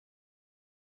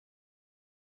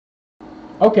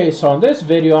Okay, so in this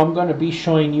video I'm going to be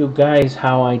showing you guys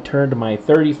how I turned my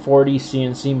 3040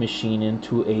 CNC machine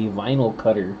into a vinyl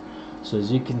cutter. So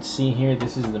as you can see here,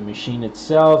 this is the machine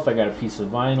itself. I got a piece of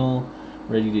vinyl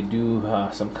ready to do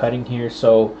some cutting here.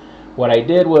 So what I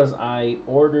did was I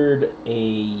ordered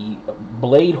a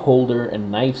blade holder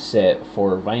and knife set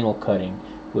for vinyl cutting,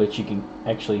 which you can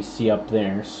actually see up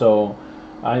there. So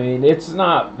I mean, it's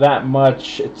not that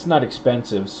much, it's not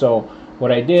expensive. So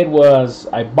what I did was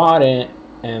I bought it,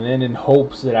 and then in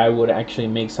hopes that I would actually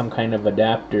make some kind of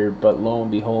adapter, but lo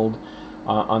and behold,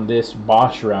 on this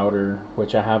Bosch router,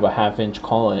 which I have a 1/2 inch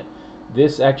collet,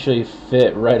 this actually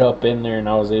fit right up in there, and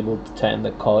I was able to tighten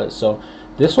the collet. So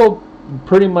this will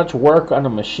pretty much work on a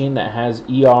machine that has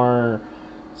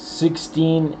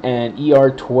ER16 and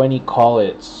ER20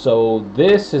 collets. So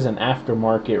this is an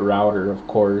aftermarket router, of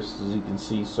course, as you can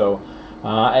see. So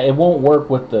it won't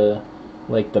work with the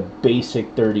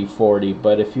basic 3040,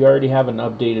 but if you already have an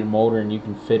updated motor and you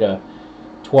can fit a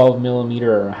 12mm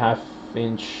or a 1/2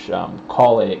 inch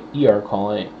collet, ER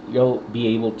collet, you'll be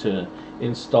able to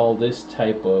install this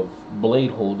type of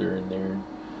blade holder in there.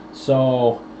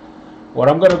 So what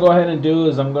I'm going to go ahead and do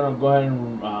is I'm going to go ahead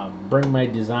and bring my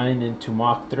design into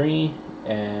Mach 3,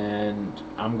 and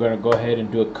I'm going to go ahead and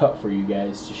do a cut for you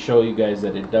guys to show you guys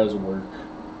that it does work.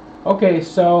 Okay,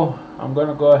 so I'm going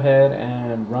to go ahead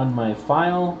and run my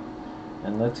file,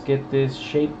 and let's get this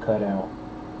shape cut out.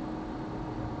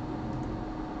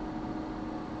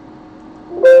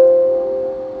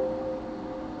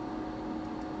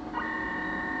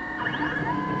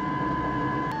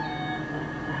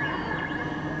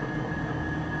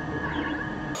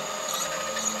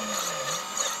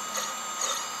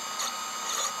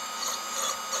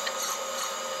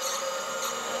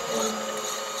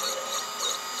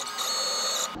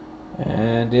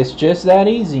 And it's just that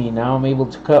easy. Now I'm able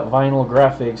to cut vinyl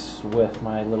graphics with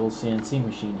my little CNC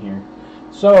machine here.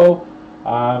 So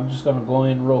I'm just going to go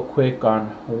in real quick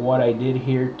on what I did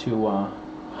here to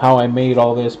how I made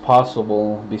all this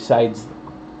possible besides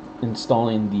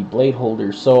installing the blade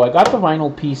holder. So I got the vinyl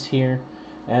piece here,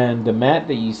 and the mat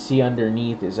that you see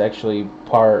underneath is actually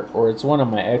it's one of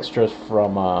my extras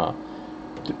from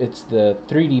it's the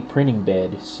 3D printing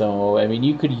bed. So I mean,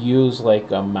 you could use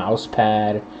like a mouse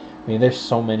pad. I mean, there's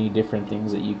so many different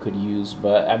things that you could use,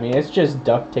 but I mean, it's just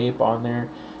duct tape on there.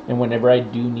 And whenever I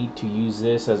do need to use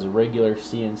this as a regular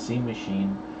CNC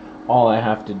machine, all I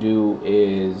have to do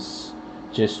is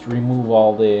just remove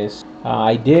all this.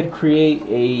 I did create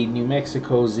a New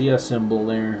Mexico Zia symbol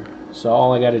there, so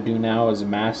all I got to do now is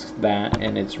mask that,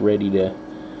 and it's ready to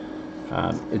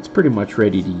it's pretty much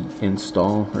ready to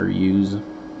install or use.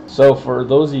 So for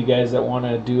those of you guys that want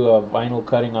to do a vinyl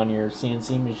cutting on your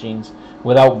CNC machines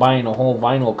without buying a whole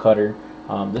vinyl cutter,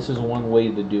 this is one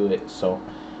way to do it. So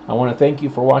I want to thank you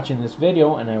for watching this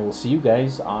video, and I will see you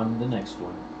guys on the next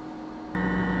one.